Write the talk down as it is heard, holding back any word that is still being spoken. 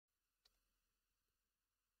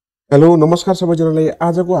Hello नमस्कार सबैजनालाई।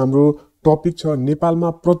 आजको हाम्रो टपिक छ नेपालमा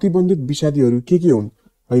प्रतिबन्धित विषादीहरू के हुन्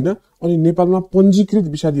हैन, अनि नेपालमा पञ्जीकृत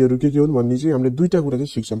विषादीहरू के हुन् भन्ने चाहिँ हामीले दुईटा कुरा चाहिँ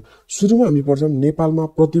सिक्छौं। सुरुमा हामी पढ्छौं नेपालमा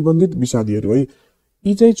प्रतिबन्धित विषादीहरू है।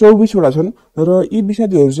 यी चाहिँ 24 वटा छन् र यी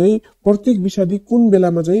विषादीहरू चाहिँ प्रत्येक विषादी कुन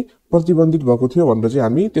बेलामा चाहिँ प्रतिबन्धित भएको थियो भनेर चाहिँ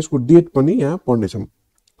हामी त्यसको डेट पनि यहाँ पढ्ने छौं।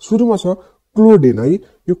 सुरुमा छ क्लोडेन है।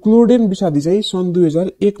 यो क्लोडेन विषादी चाहिँ सन्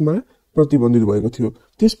 2001 मा प्रतिबन्धित भएको थियो।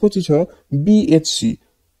 त्यसपछि छ बीएचसी।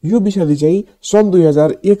 यो विषादी चाहिँ सन्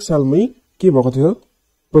 2001 सालमै के भएको थियो,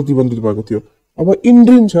 प्रतिबन्धित भएको थियो। अब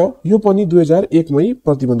इन्ड्रिन छ, यो पनि 2001 मै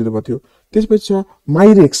प्रतिबन्धित भएको थियो। त्यसपछि छ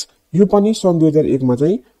माइरेक्स, यो पनि सन् 2001 मा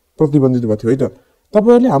चाहिँ प्रतिबन्धित भएको थियो है त।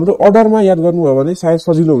 तपाईहरुले हाम्रो अर्डरमा याद गर्नुभयो भने सायद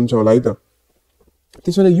सजिलो हुन्छ होला है त।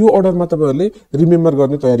 त्यसैले यो अर्डरमा तपाईहरुले रिमेम्बर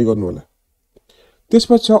गर्ने तयारी गर्नु होला।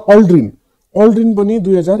 त्यसपछि छ अल्ड्रिन। अल्ड्रिन पनि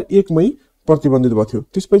 2001 मै प्रतिबन्धित भएको थियो।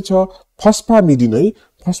 त्यसपछि छ फस्फामिडिन है।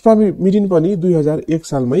 फस्फामिडिन पनि 2001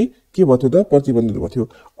 सालमै के भयो त, प्रतिबन्धित भयो थियो।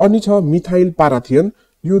 अनि छ मिथाइल पाराथियन,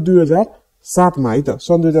 यो 2007 मा है त,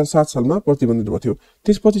 सन् 2007 सालमा प्रतिबन्धित भयो थियो।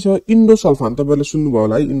 त्यसपछि छ इन्डोसल्फान। तपाईहरुले सुन्नुभयो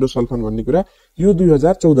होला है इन्डोसल्फान भन्ने कुरा। यो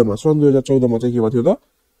 2014 मा, सन् 2014 मा चाहिँ के भयो थियो त,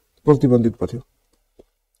 प्रतिबन्धित भयो थियो।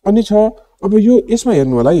 अनि छ अब यो यसमा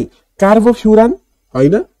हेर्नु होला है, कार्बोफ्युरान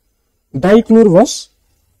हैन, डाइक्लोरभस,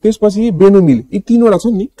 त्यसपछि बेनोमिल। यी तीनवटा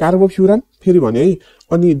छन् नि, कार्बोफ्युरान फेरि भने है,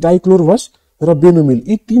 अनि डाइक्लोरभस र बेनोमिल।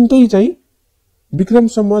 यी तीनटै चाहिँ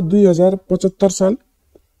विक्रमसम्म 2075 साल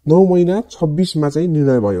 9 महिना 26 मा चाहिँ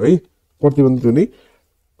निर्णय भयो है, प्रतिबन्धित हुने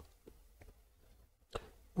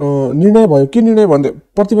निर्णय भयो। के निर्णय भन्दा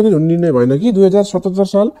प्रतिबन्धित हुने निर्णय भएन कि 2077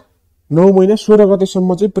 साल 9 महिना 16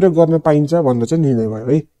 गतेसम्म चाहिँ प्रयोग गर्न पाइन्छ भनेर चाहिँ निर्णय भयो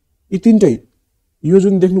है। यी तीनटै, यो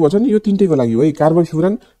जुन देख्नुभएको छ नि, यो तीनटैको लागि हो है,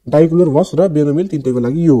 कार्बोफ्युरान, डाइक्लोरभस र बेनोमिल तीनटैको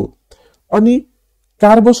लागि यो हो। अनि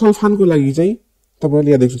कार्बोसल्फानको लागि चाहिँ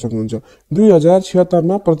तपाईहरुले यहाँ देख्न सक्नुहुन्छ 2076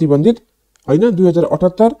 मा प्रतिबन्धित हैन,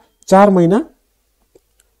 2078 4 महिना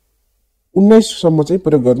 19 सम्म चाहिँ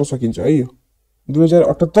प्रयोग गर्न सकिन्छ है। यो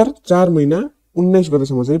 2078 4 महिना 19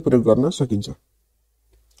 गतेसम्म चाहिँ प्रयोग गर्न सकिन्छ,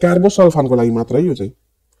 कार्बोसल्फानको लागि मात्र है यो चाहिँ।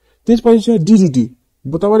 त्यसपछि छ डीडीटी।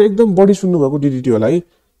 तपाईहरुले एकदम बढी सुन्नुभएको डीडीटी होला है,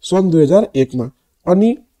 सन् 2001 मा।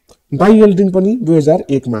 अनि डाइएल्डिन पनि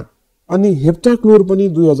 2001 मा, अनि हेप्टाक्लोर पनि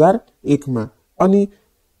 2001 मा, अनि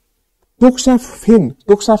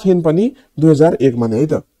टोक्साफेन पनि 2001 मा नै है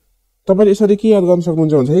त। तपाईले यसरी के याद गर्न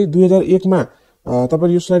सक्नुहुन्छ भने चाहिँ 2001 मा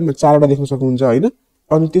तपाईले यो स्लाइडमा 4 वटा देख्न सक्नुहुन्छ हैन।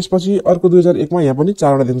 अनि त्यसपछि अर्को 2001 मा यहाँ पनि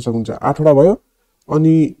 4 वटा देख्न सक्नुहुन्छ, 8 वटा भयो।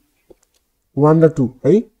 अनि 1 र 2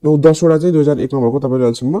 है, 9 10 वटा चाहिँ 2001 मा भएको तपाईले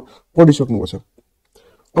अहिलेसम्म पढिसक्नुभएको छ।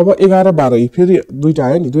 अब 11 12 फेरि दुईटा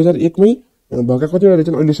आयो नि, 2001 मै भएका कतिवटा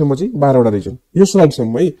रहेछन् अहिलेसम्म चाहिँ 12 वटा रहेछन् यो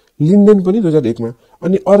स्लाइडसम्म है। लिन्डेन पनि 2001 मा,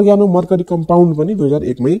 अनि अर्गानो मर्करी कम्पाउन्ड पनि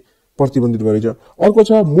 2001 मै प्रतिबन्धित गरेछ। अर्को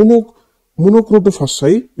छ मोनोक्रोटोफस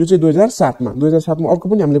है, यो चाहिँ 2007 मा। 2007 मा अर्को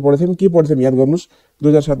पनि हामीले पढेथ्यौं, के पढेथ्यौं याद गर्नुस्,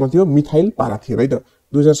 2007 मा थियो मिथाइल पाराथियन है त,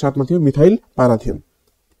 2007 मा थियो मिथाइल पाराथियन।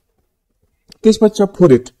 त्यसपछि छ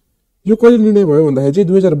फोरेट। यो कहिले निर्णय भयो भन्दाखेरि चाहिँ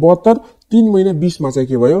 2072 3 महिना 20 मा चाहिँ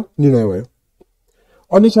के भयो, निर्णय भयो।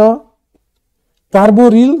 अनि छ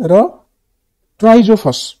कार्बोरिल र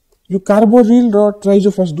ट्राइजोफस। यो कार्बोरिल र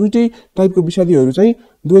ट्राइजोफस दुईटै टाइपको विषादीहरू चाहिँ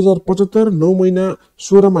 2075 9 महिना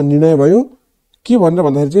 16 मा निर्णय भयो। के भनेर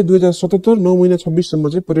भन्दाखेरि चाहिँ 2077 9 महिना 26 सम्म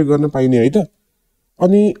चाहिँ प्रयोग गर्न पाइने है त।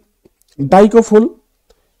 अनि डाइकोफोल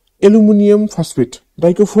एल्युमिनियम फस्फेट,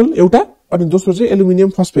 डाइकोफोल एउटा अनि दोस्रो चाहिँ एल्युमिनियम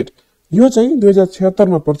फस्फेट, यो चाहिँ 2076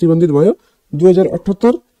 मा प्रतिबन्धित भयो।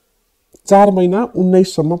 2078 4 महिना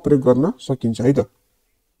 19 सम्म प्रयोग गर्न सकिन्छ है त।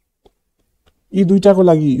 यी दुईटाको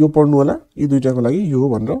लागि यो पढ्नु होला, यी दुईटाको लागि यो हो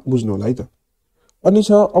भनेर बुझ्नु होला है त। अनि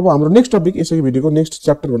छ अब हाम्रो नेक्स्ट टपिक, यसैको भिडियोको नेक्स्ट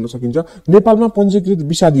च्याप्टर भन्न सकिन्छ नेपालमा पञ्जीकृत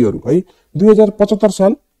विषादीहरू है। 2075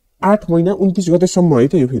 साल 8 महिना 29 गतेसम्म है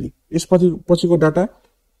त यो। फेरि यसपछि पछिको डाटा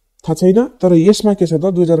थाहा छैन, तर यसमा के छ त,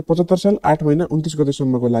 2075 साल 8 महिना 29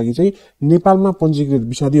 गतेसम्मको लागि चाहिँ नेपालमा पञ्जीकृत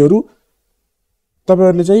विषादीहरू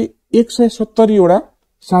तपाईहरुले चाहिँ 170 वटा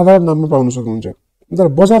साधारण नाममा पाउन सक्नुहुन्छ। तर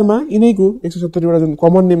बजारमा यिनैको 170 वटा जुन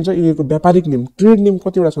कमन नेम छ, यिनीहरुको व्यापारिक नेम, ट्रेड नेम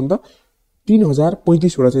कतिवटा छन् त,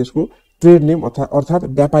 3035 वटा चाहिँ यसको ट्रेड नेम अर्थात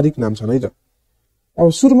व्यापारिक नाम छन् है त।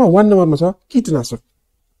 अब सुरुमा 1 नम्बरमा छ कीटनाशक।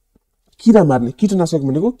 किरा मार्ने, कीटनाशक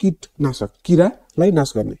भनेको कीटनाशक, किरालाई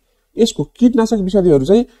नाश गर्ने। यसको कीटनाशक विषादीहरू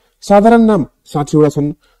चाहिँ साधारण नाम 60 वटा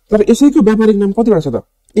छन्, तर यसैको व्यापारिक नाम कतिवटा छ त,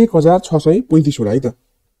 1635 वटा है त।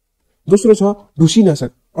 दोस्रो छ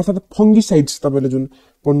ढुसीनाशक अर्थात फंगिसाइड्स। तपाईले जुन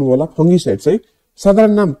पढ्नु होला फंगिसाइड्स है,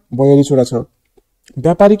 साधारण नाम 42 वटा छ,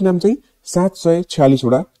 व्यापारिक नाम चाहिँ 746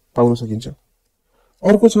 वटा पाउन सकिन्छ।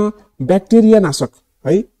 अर्को छ ब्याक्टेरिया नाशक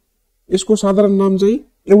है, यसको साधारण नाम चाहिँ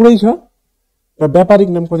एउटै छ र व्यापारिक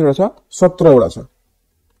नाम कतिवटा छ, 17 वटा छ।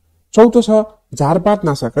 चौथो छ झारपात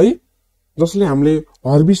नाशक है, जसले हामीले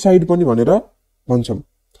हर्बिसाइड पनि भनेर भन्छौं।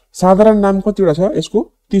 साधारण नाम कतिवटा छ यसको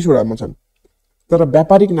 30 वटामा छन्, तर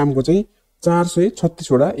व्यापारिक नामको चाहिँ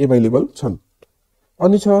 436 वटा एभाइलेबल छन्।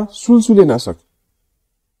 अनि छ सुलसुले नाशक,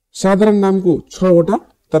 साधारण नामको 6 वटा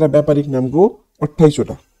तर व्यापारिक नामको 28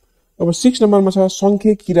 वटा। अब 6 नम्बरमा छ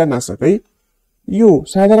संख्ये कीरानाशक है, यो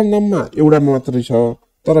साधारण नाममा एउटा मात्रै छ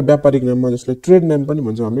तर व्यापारिक नाममा जसले ट्रेड नेम पनि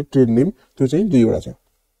भन्छौं हामीले ट्रेड नेम त्यो चाहिँ 2 वटा छ।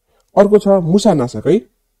 अर्को छ मुसानाशक है,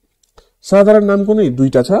 साधारण नामको नै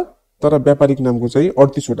 2टा छ तर व्यापारिक नामको चाहिँ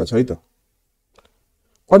 38 वटा छ है त।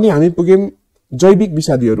 अनि हामी पुग्यौं जैविक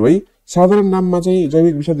विषादीहरू है, साधारण नाममा चाहिँ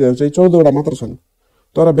जैविक विषादीहरू चाहिँ 14 वटा मात्र छन्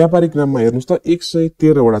तर व्यापारिक नाममा हेर्नुस् त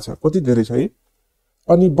 113 वटा छ, कति धेरै छ है।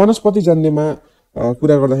 अनि वनस्पति जन्यमा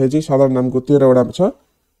कुरा गर्दाखेरि चाहिँ साधारण नामको 13 वटा छ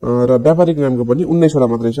र व्यापारिक नामको पनि 19 वटा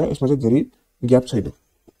मात्रै छ, यसमा चाहिँ धेरै ग्याप छैन।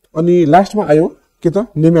 अनि लास्टमा आयो के त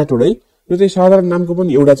नेमाटोड है, यो चाहिँ साधारण नामको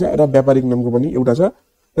पनि एउटा छ र व्यापारिक नामको पनि एउटा छ।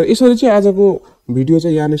 र यसरी चाहिँ आजको भिडियो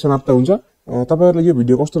चाहिँ यहाँ नै समाप्त हुन्छ। तपाईहरुलाई यो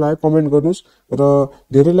भिडियो कस्तो लाग्यो कमेन्ट गर्नुस् र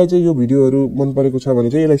धेरैलाई चाहिँ यो भिडियोहरु मन परेको छ भने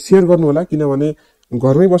चाहिँ यसलाई शेयर गर्नु होला, किनभने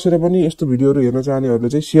घरमै बसेर पनि यस्तो भिडियोहरु हेर्न चाहनेहरुले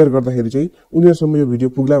चाहिँ शेयर गर्दाखेरि चाहिँ उनीहरुसम्म यो भिडियो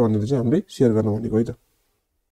पुग्ला भनेर चाहिँ हामीले शेयर गर्न भनेको है त।